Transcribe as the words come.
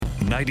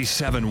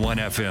97.1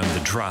 FM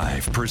The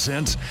Drive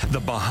presents the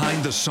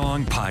Behind the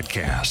Song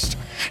podcast,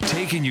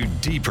 taking you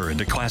deeper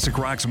into classic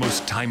rock's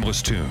most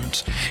timeless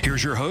tunes.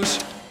 Here's your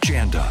host,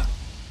 Janda.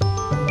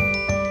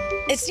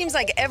 It seems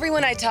like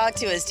everyone I talk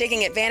to is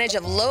taking advantage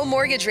of low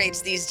mortgage rates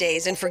these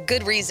days, and for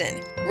good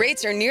reason.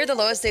 Rates are near the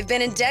lowest they've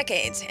been in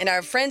decades, and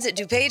our friends at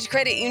DuPage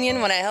Credit Union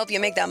want to help you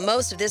make the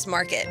most of this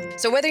market.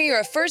 So whether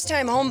you're a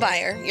first-time home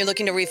buyer, you're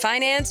looking to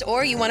refinance,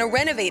 or you want to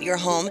renovate your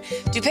home,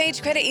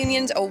 DuPage Credit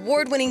Union's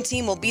award-winning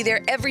team will be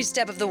there every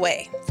step of the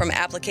way, from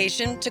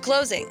application to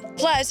closing.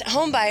 Plus,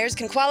 home buyers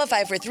can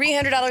qualify for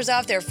 $300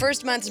 off their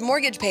first month's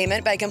mortgage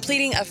payment by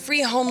completing a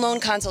free home loan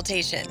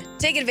consultation.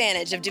 Take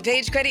advantage of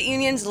DuPage Credit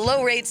Union's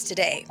low rates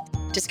today.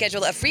 To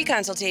schedule a free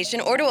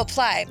consultation or to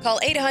apply, call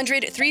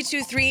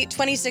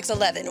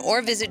 800-323-2611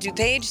 or visit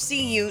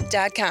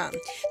DuPageCU.com.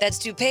 That's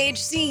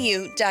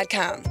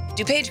DuPageCU.com.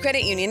 DuPage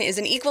Credit Union is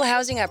an equal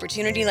housing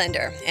opportunity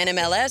lender.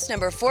 NMLS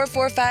number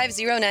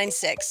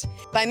 445096.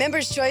 By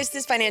Members' Choice,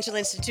 this financial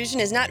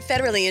institution is not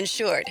federally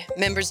insured.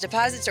 Members'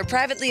 deposits are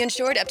privately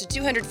insured up to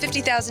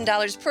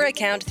 $250,000 per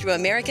account through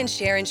American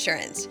Share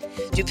Insurance.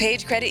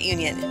 DuPage Credit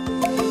Union.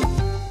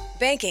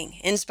 Banking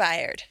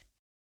inspired.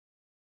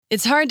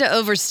 It's hard to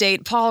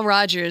overstate Paul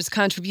Rodgers'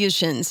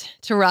 contributions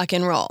to rock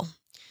and roll.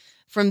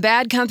 From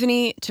Bad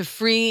Company to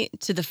Free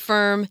to The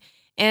Firm,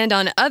 and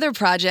on other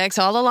projects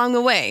all along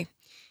the way,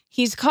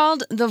 he's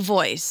called The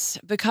Voice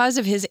because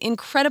of his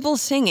incredible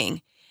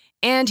singing,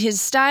 and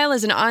his style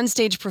as an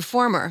onstage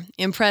performer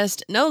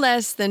impressed no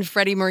less than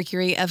Freddie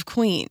Mercury of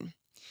Queen.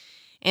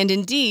 And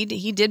indeed,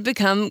 he did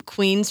become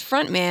Queen's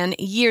frontman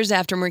years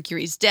after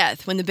Mercury's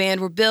death, when the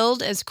band were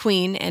billed as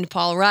Queen and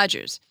Paul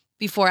Rodgers,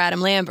 before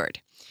Adam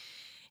Lambert.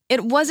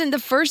 It wasn't the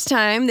first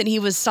time that he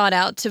was sought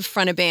out to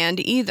front a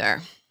band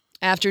either.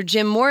 After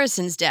Jim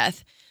Morrison's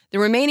death, the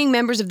remaining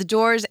members of The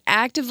Doors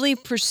actively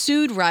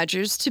pursued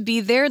Rodgers to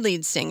be their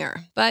lead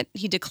singer, but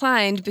he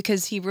declined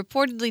because he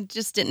reportedly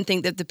just didn't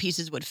think that the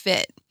pieces would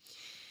fit.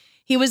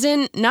 He was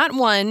in not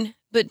one,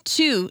 but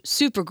two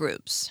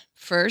supergroups,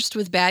 first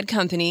with Bad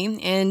Company,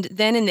 and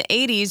then in the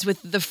 80s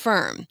with The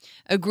Firm,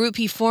 a group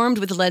he formed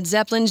with Led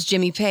Zeppelin's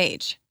Jimmy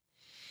Page.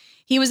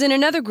 He was in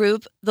another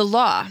group, The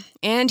Law,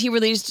 and he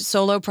released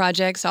solo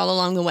projects all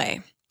along the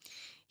way.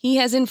 He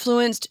has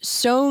influenced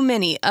so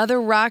many other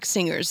rock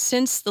singers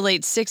since the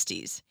late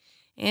 60s,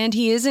 and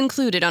he is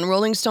included on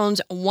Rolling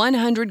Stone's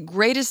 100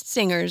 Greatest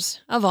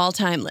Singers of All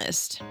Time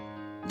list.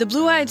 The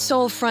Blue-Eyed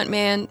Soul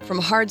frontman from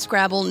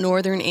Hardscrabble,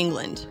 Northern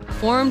England,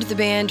 formed the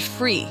band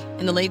Free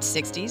in the late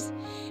 60s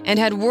and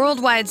had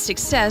worldwide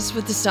success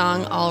with the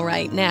song All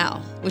Right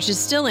Now, which is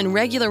still in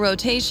regular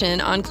rotation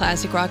on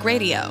classic rock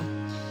radio.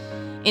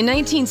 In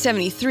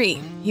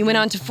 1973, he went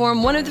on to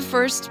form one of the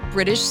first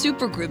British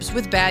supergroups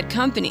with Bad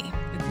Company,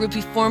 a group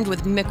he formed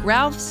with Mick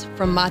Ralphs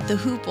from Mott the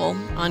Hoople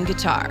on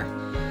guitar.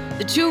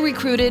 The two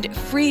recruited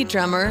Free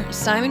drummer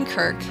Simon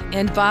Kirke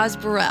and Boz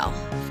Burrell,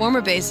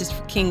 former bassist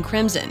for King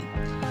Crimson.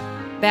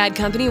 Bad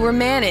Company were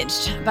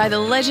managed by the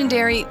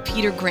legendary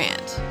Peter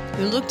Grant,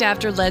 who looked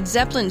after Led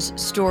Zeppelin's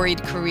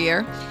storied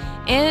career,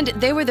 and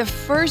they were the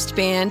first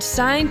band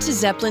signed to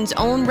Zeppelin's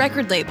own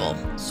record label,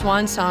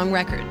 Swan Song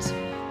Records,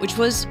 which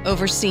was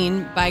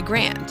overseen by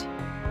Grant.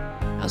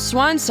 Now,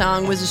 Swan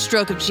Song was a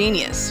stroke of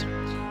genius.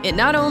 It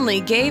not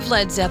only gave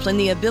Led Zeppelin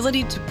the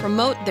ability to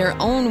promote their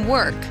own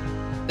work,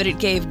 but it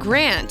gave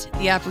Grant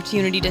the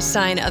opportunity to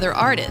sign other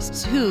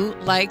artists who,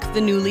 like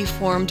the newly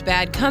formed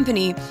Bad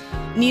Company,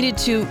 needed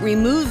to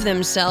remove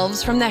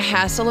themselves from the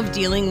hassle of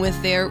dealing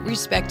with their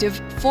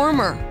respective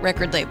former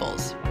record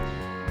labels.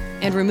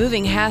 And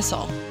removing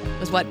hassle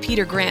was what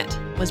Peter Grant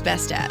was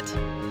best at.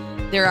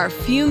 There are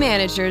few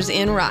managers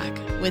in rock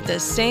with the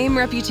same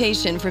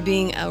reputation for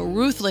being a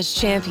ruthless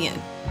champion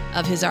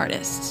of his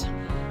artists.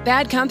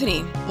 Bad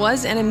Company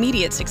was an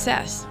immediate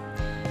success.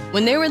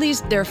 When they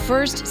released their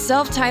first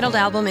self-titled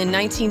album in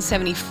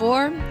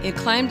 1974, it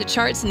climbed the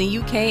charts in the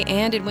UK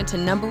and it went to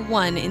number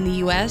 1 in the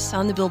US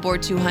on the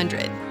Billboard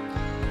 200.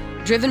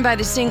 Driven by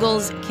the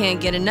singles Can't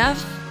Get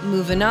Enough,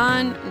 Moving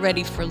On,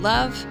 Ready for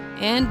Love,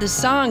 and the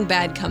song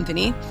Bad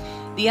Company,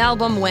 the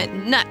album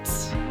went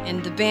nuts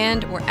and the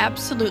band were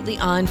absolutely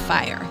on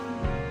fire.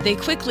 They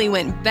quickly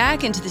went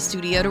back into the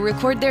studio to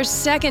record their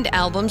second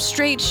album,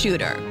 Straight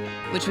Shooter,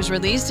 which was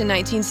released in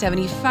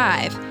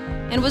 1975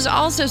 and was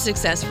also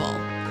successful.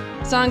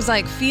 Songs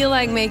like Feel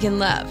Like Making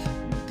Love,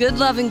 Good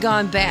Lovin'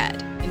 Gone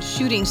Bad, and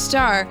Shooting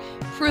Star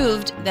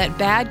proved that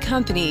Bad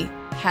Company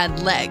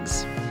had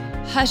legs,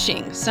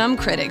 hushing some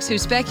critics who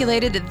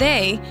speculated that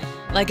they,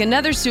 like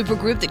another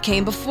supergroup that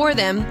came before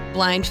them,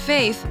 Blind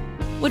Faith,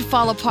 would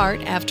fall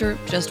apart after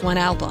just one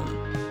album.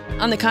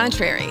 On the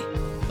contrary,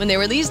 when they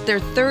released their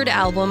third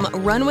album,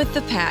 Run With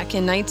the Pack,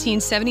 in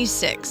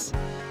 1976,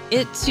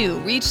 it too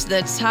reached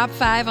the top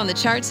 5 on the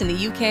charts in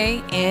the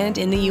UK and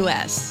in the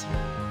US.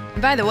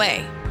 By the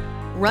way,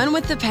 Run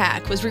With the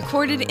Pack was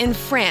recorded in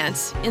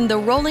France in the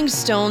Rolling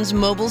Stones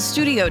mobile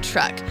studio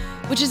truck,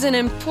 which is an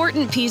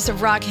important piece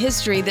of rock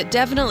history that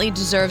definitely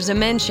deserves a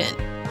mention.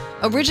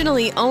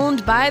 Originally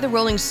owned by the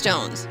Rolling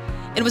Stones,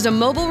 It was a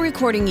mobile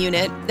recording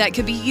unit that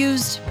could be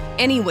used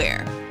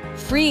anywhere,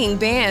 freeing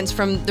bands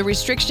from the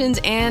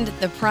restrictions and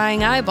the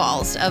prying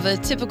eyeballs of a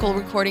typical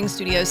recording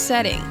studio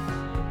setting.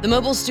 The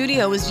mobile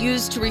studio was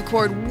used to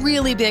record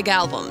really big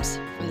albums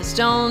from the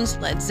Stones,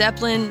 Led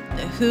Zeppelin,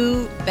 The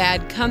Who,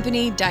 Bad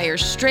Company, Dire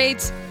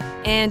Straits,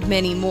 and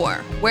many more,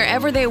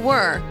 wherever they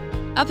were,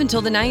 up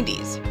until the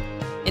 90s.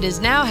 It is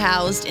now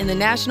housed in the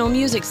National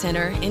Music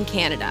Center in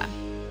Canada.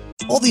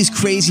 All these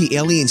crazy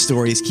alien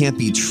stories can't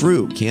be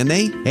true, can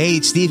they? Hey,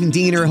 it's Stephen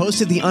Diener,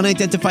 host of the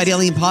Unidentified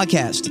Alien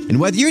Podcast. And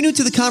whether you're new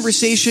to the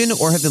conversation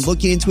or have been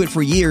looking into it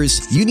for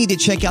years, you need to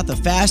check out the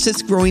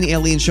fastest growing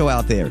alien show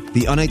out there,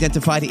 the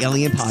Unidentified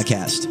Alien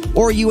Podcast,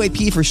 or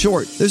UAP for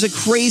short. There's a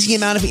crazy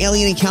amount of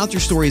alien encounter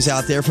stories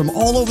out there from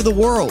all over the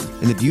world.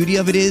 And the beauty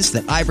of it is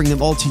that I bring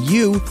them all to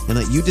you and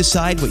let you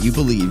decide what you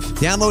believe.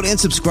 Download and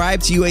subscribe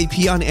to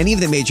UAP on any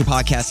of the major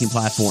podcasting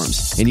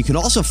platforms. And you can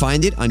also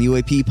find it on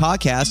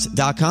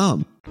UAPpodcast.com.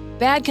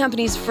 Bad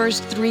Company's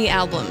first 3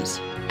 albums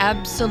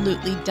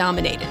absolutely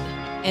dominated,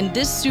 and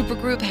this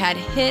supergroup had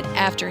hit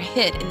after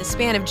hit in the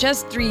span of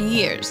just 3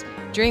 years,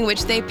 during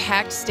which they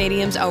packed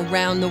stadiums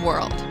around the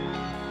world.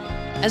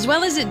 As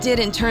well as it did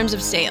in terms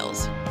of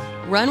sales,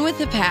 Run with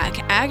the Pack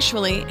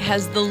actually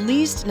has the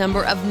least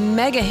number of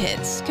mega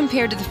hits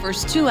compared to the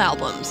first 2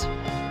 albums.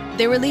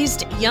 They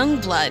released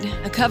Young Blood,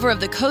 a cover of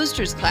the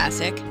Coasters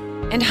classic,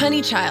 and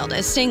Honey Child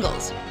as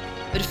singles.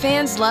 But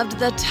fans loved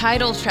the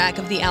title track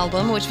of the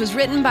album, which was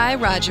written by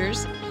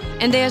Rodgers,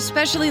 and they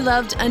especially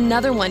loved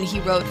another one he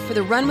wrote for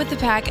the Run with the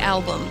Pack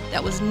album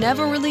that was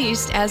never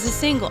released as a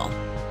single,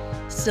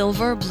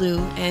 Silver, Blue,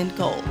 and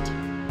Gold.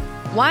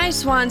 Why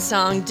Swan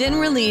Song didn't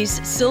release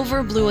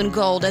Silver, Blue, and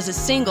Gold as a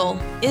single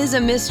is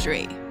a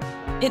mystery.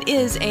 It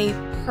is a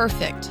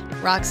perfect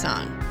rock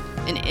song,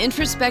 an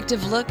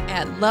introspective look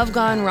at love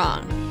gone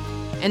wrong.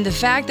 And the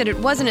fact that it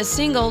wasn't a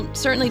single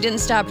certainly didn't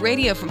stop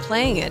radio from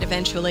playing it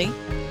eventually.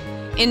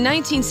 In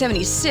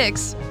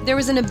 1976, there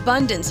was an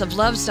abundance of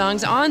love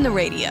songs on the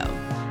radio.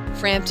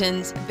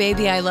 Frampton's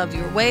Baby I Love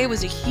Your Way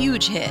was a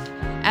huge hit,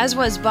 as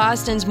was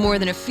Boston's More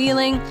Than a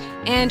Feeling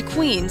and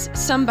Queen's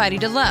Somebody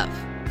to Love,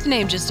 to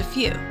name just a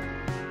few.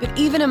 But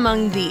even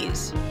among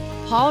these,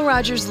 Paul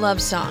Rodgers'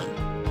 love song,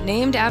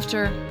 named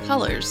after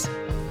colors,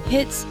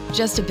 hits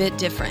just a bit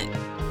different.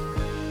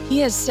 He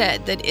has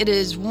said that it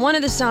is one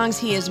of the songs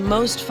he is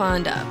most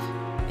fond of,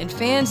 and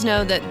fans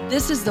know that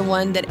this is the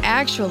one that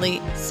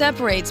actually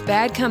separates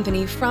Bad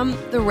Company from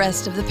the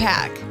rest of the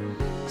pack,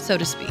 so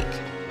to speak.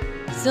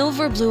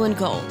 Silver, Blue, and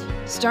Gold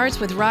starts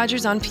with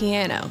Rodgers on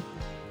piano,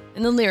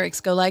 and the lyrics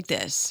go like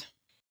this.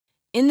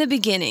 In the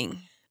beginning,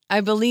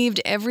 I believed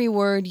every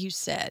word you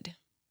said.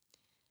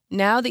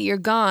 Now that you're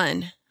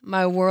gone,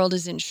 my world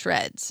is in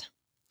shreds.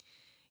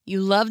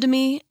 You loved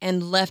me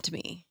and left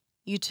me.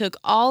 You took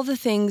all the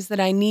things that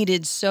I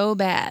needed so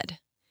bad.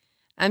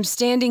 I'm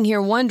standing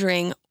here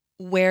wondering,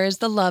 where is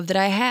the love that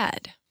I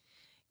had?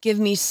 Give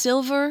me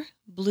silver,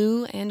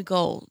 blue, and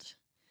gold.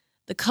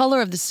 The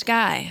color of the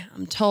sky,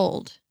 I'm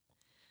told.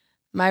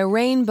 My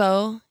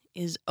rainbow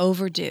is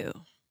overdue.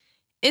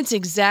 It's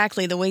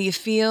exactly the way you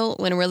feel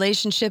when a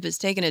relationship is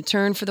taking a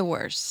turn for the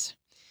worse.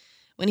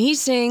 When he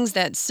sings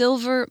that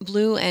silver,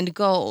 blue, and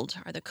gold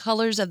are the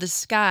colors of the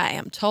sky,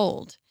 I'm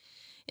told,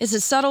 it's a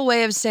subtle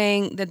way of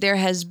saying that there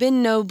has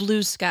been no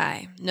blue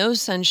sky, no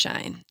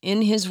sunshine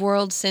in his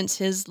world since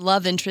his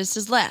love interest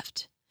has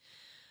left.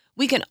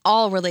 We can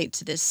all relate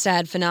to this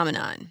sad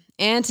phenomenon,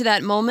 and to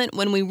that moment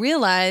when we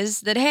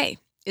realize that, hey,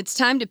 it's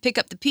time to pick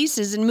up the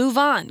pieces and move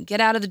on,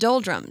 get out of the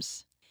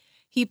doldrums.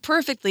 He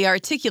perfectly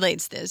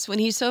articulates this when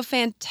he so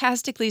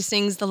fantastically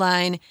sings the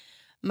line,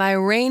 "My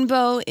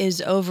rainbow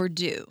is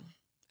overdue,"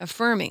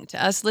 affirming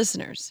to us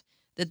listeners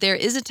that there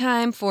is a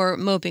time for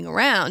moping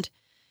around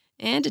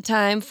and a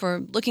time for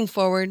looking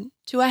forward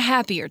to a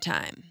happier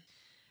time.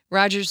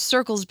 Rodgers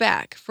circles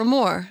back for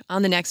more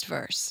on the next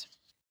verse.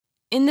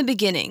 In the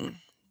beginning,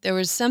 there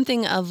was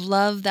something of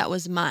love that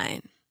was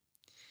mine.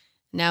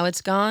 Now it's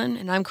gone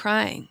and I'm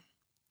crying.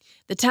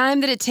 The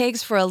time that it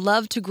takes for a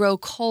love to grow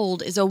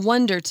cold is a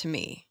wonder to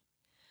me.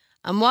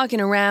 I'm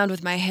walking around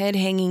with my head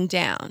hanging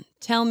down.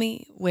 Tell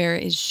me, where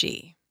is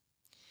she?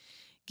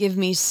 Give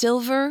me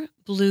silver,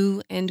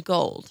 blue, and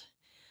gold.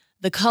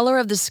 The color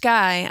of the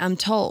sky, I'm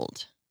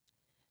told.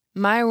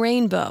 My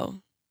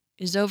rainbow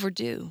is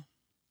overdue.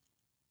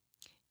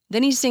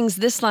 Then he sings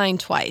this line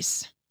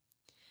twice.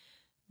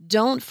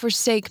 Don't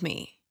forsake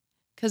me,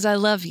 'cause I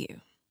love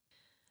you.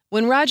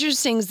 When Rodgers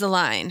sings the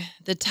line,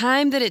 the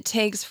time that it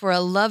takes for a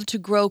love to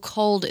grow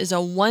cold is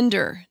a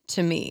wonder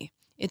to me.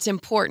 It's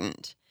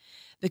important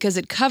because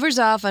it covers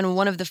off on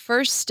one of the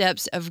first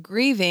steps of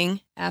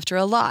grieving after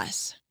a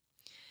loss.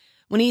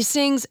 When he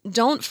sings,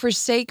 don't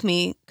forsake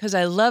me 'cause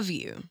I love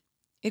you,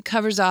 it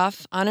covers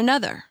off on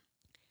another.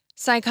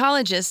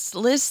 Psychologists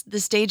list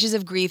the stages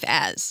of grief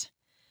as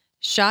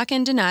shock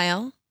and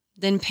denial,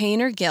 then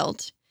pain or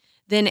guilt,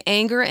 then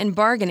anger and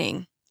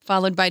bargaining,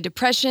 followed by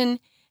depression,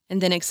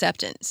 and then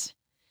acceptance.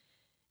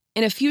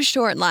 In a few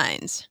short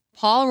lines,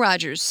 Paul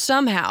Rodgers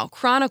somehow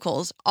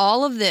chronicles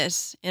all of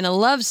this in a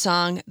love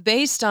song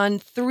based on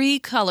 3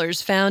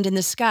 colors found in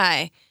the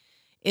sky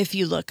if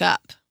you look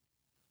up.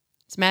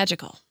 It's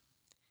magical.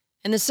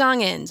 And the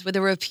song ends with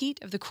a repeat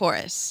of the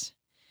chorus.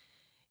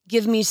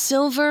 Give me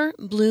silver,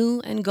 blue,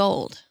 and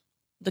gold,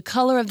 the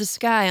color of the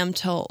sky, I'm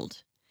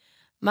told.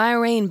 My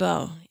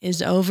rainbow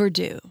is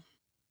overdue.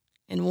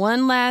 And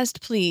one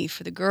last plea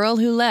for the girl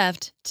who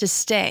left to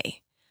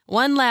stay.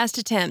 One last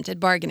attempt at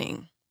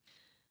bargaining.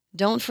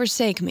 Don't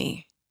forsake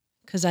me,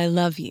 'cause I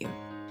love you.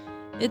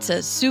 It's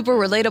a super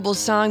relatable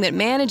song that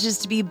manages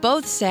to be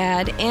both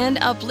sad and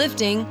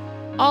uplifting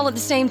all at the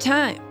same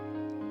time.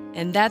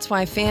 And that's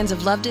why fans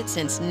have loved it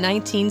since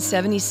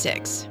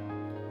 1976.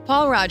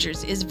 Paul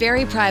Rodgers is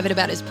very private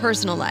about his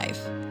personal life,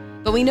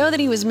 but we know that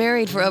he was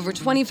married for over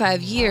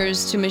 25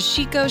 years to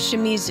Michiko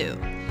Shimizu,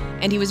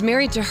 and he was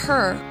married to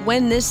her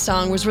when this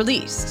song was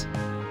released.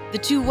 The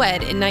two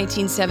wed in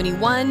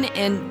 1971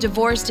 and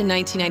divorced in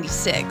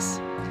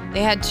 1996.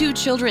 They had 2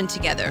 children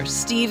together,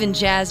 Steve and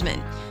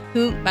Jasmine,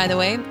 who, by the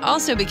way,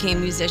 also became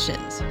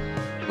musicians.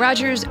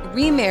 Rodgers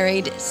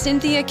remarried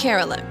Cynthia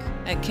Karalik,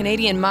 a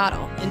Canadian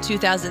model, in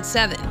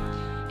 2007,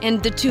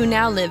 and the two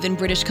now live in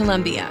British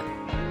Columbia.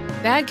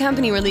 Bad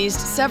Company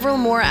released several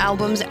more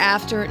albums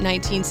after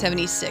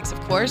 1976, of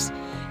course,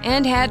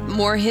 and had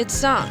more hit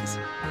songs.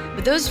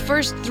 But those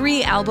first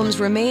 3 albums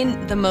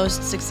remain the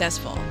most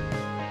successful.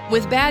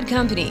 With Bad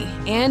Company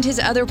and his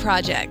other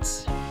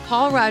projects,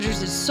 Paul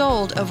Rodgers has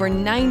sold over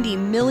 90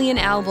 million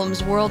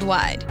albums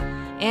worldwide,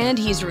 and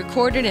he's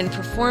recorded and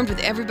performed with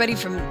everybody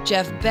from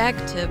Jeff Beck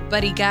to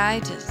Buddy Guy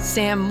to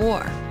Sam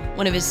Moore,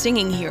 one of his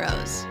singing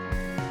heroes.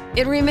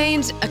 It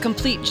remains a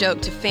complete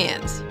joke to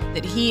fans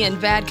that he and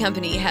Bad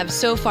Company have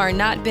so far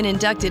not been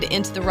inducted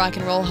into the Rock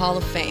and Roll Hall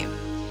of Fame.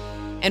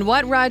 And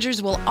what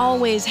Rodgers will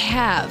always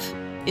have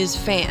is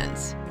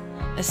fans,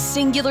 a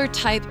singular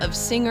type of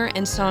singer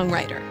and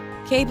songwriter,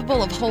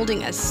 capable of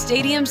holding a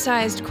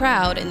stadium-sized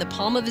crowd in the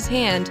palm of his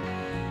hand,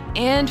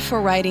 and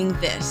for writing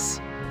this,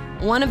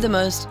 one of the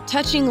most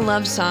touching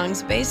love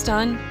songs based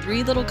on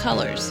 3 little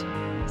colors,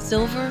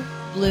 silver,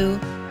 blue,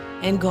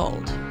 and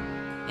gold,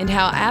 and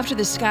how after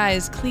the sky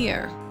is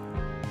clear,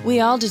 we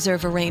all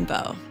deserve a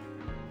rainbow.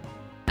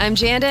 I'm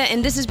Janda,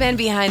 and this has been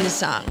Behind the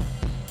Song.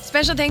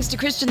 Special thanks to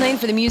Christian Lane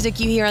for the music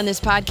you hear on this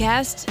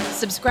podcast.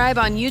 Subscribe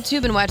on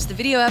YouTube and watch the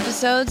video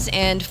episodes,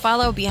 and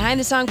follow Behind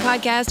the Song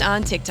podcast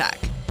on TikTok.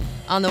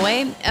 On the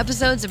way,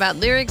 episodes about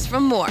lyrics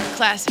from more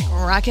classic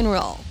rock and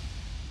roll.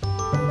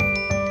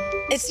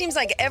 It seems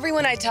like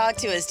everyone I talk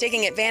to is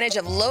taking advantage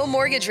of low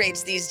mortgage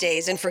rates these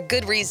days, and for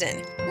good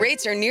reason.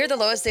 Rates are near the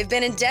lowest they've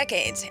been in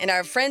decades, and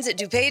our friends at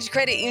DuPage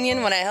Credit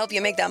Union want to help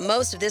you make the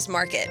most of this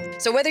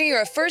market. So whether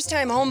you're a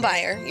first-time home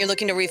buyer, you're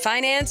looking to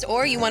refinance,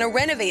 or you want to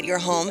renovate your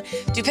home,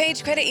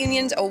 DuPage Credit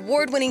Union's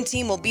award-winning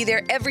team will be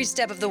there every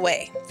step of the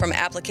way, from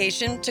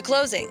application to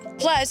closing.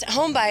 Plus,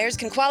 home buyers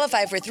can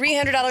qualify for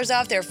 $300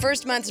 off their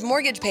first month's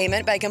mortgage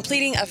payment by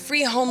completing a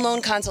free home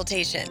loan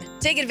consultation.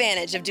 Take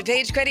advantage of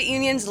DuPage Credit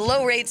Union's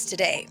low rates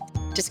today.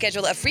 To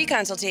schedule a free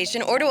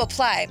consultation or to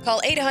apply, call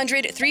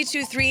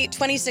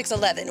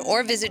 800-323-2611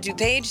 or visit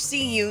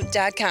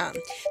DuPageCU.com.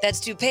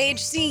 That's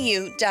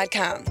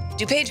DuPageCU.com.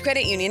 DuPage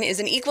Credit Union is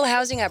an equal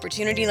housing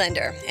opportunity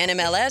lender.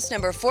 NMLS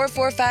number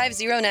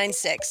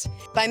 445096.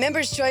 By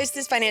Members' Choice,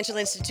 this financial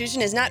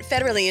institution is not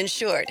federally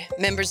insured.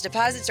 Members'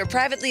 deposits are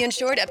privately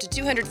insured up to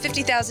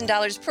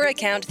 $250,000 per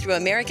account through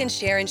American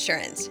Share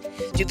Insurance.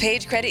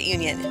 DuPage Credit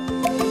Union.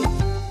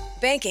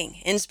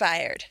 Banking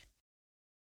inspired.